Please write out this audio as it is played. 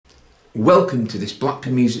Welcome to this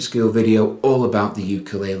Blackpool Music School video all about the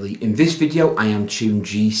ukulele. In this video I am tuned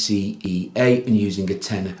G, C, E, A and using a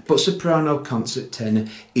tenor, but soprano, concert, tenor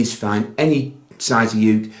is fine, any size of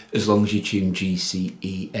uke as long as you tune G, C,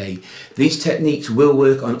 E, A. These techniques will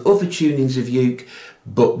work on other tunings of uke,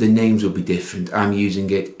 but the names will be different. I'm using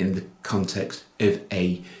it in the context of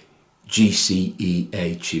a G, C, E,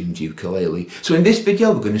 A tuned ukulele. So in this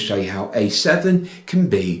video we're going to show you how A7 can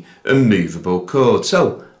be a movable chord.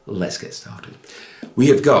 So let's get started. We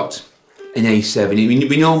have got an A7.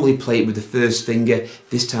 We normally play it with the first finger.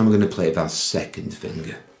 This time we're going to play it with our second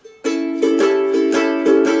finger.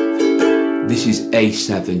 This is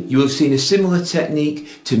A7. You will have seen a similar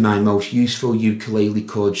technique to my most useful ukulele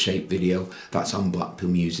chord shape video. That's on Blackpool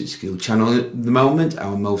Music School channel at the moment,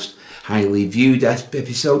 our most highly viewed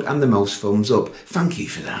episode and the most thumbs up. Thank you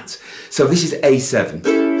for that. So this is A7.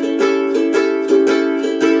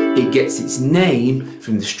 It gets its name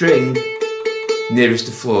from the string nearest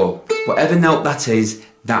the floor. Whatever note that is,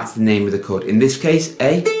 that's the name of the chord. In this case,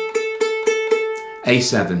 A,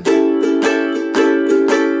 A7.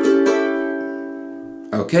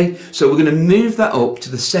 Okay, so we're going to move that up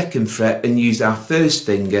to the second fret and use our first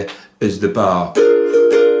finger as the bar.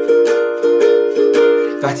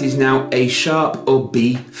 That is now A sharp or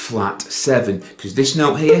B flat 7, because this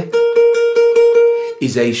note here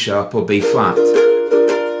is A sharp or B flat.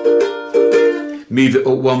 Move it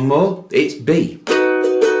up one more, it's B.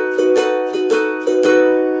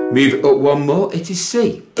 Move it up one more, it is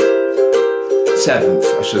C. 7th,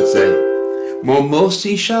 I should say. One more,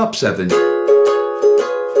 C sharp 7.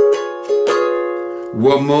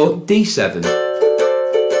 One more, D7.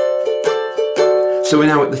 So we're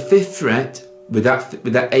now at the 5th fret with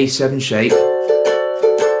that A7 shape.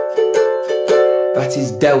 That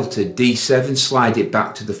is delta D7, slide it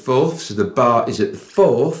back to the 4th, so the bar is at the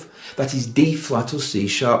 4th. That is D flat or C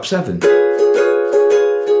sharp 7.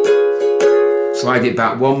 Slide it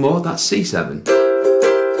back one more, that's C7.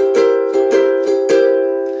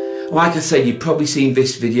 Like I said, you've probably seen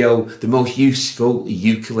this video, the most useful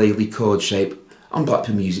ukulele chord shape on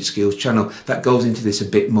Blackpool Music Skills channel. That goes into this a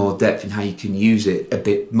bit more depth and how you can use it a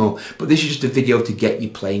bit more. But this is just a video to get you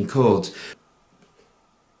playing chords.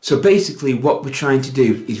 So basically what we're trying to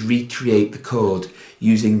do is recreate the chord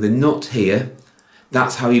using the nut here.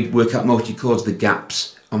 That's how you work out most of your chords, the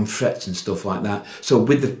gaps on frets and stuff like that. So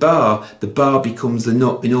with the bar becomes the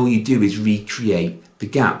nut and all you do is recreate the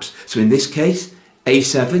gaps. So in this case,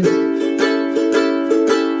 A7,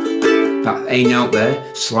 that A note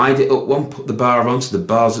there, slide it up one, put the bar on, so the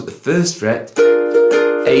bar's at the 1st fret,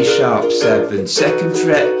 A sharp 7, 2nd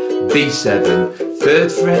fret, B7,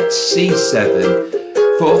 3rd fret, C7,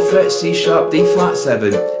 4th fret, C sharp, D flat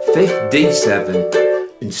 7, 5th,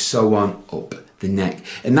 D7, and so on up the neck.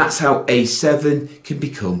 And that's how A7 can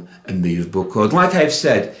become a movable chord. Like I've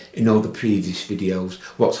said in all the previous videos,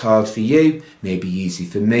 what's hard for you may be easy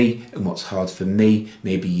for me, and what's hard for me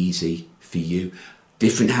may be easy for you.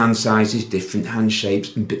 Different hand sizes, different hand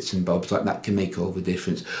shapes and bits and bobs like that can make all the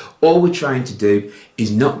difference. All we're trying to do is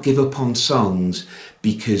not give up on songs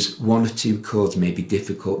because one or two chords may be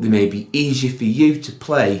difficult. They may be easier for you to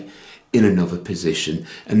play in another position,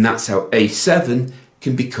 and that's how A7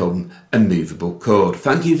 can become a movable chord.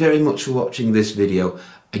 Thank you very much for watching this video.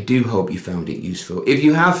 I do hope you found it useful. If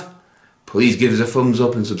you have, please give us a thumbs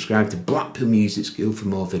up and subscribe to Blackpool Music School for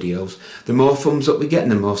more videos. The more thumbs up we get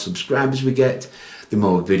and the more subscribers we get, the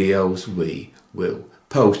more videos we will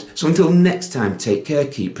post. So until next time, take care,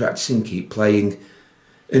 keep practicing, keep playing,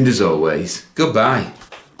 and as always, goodbye.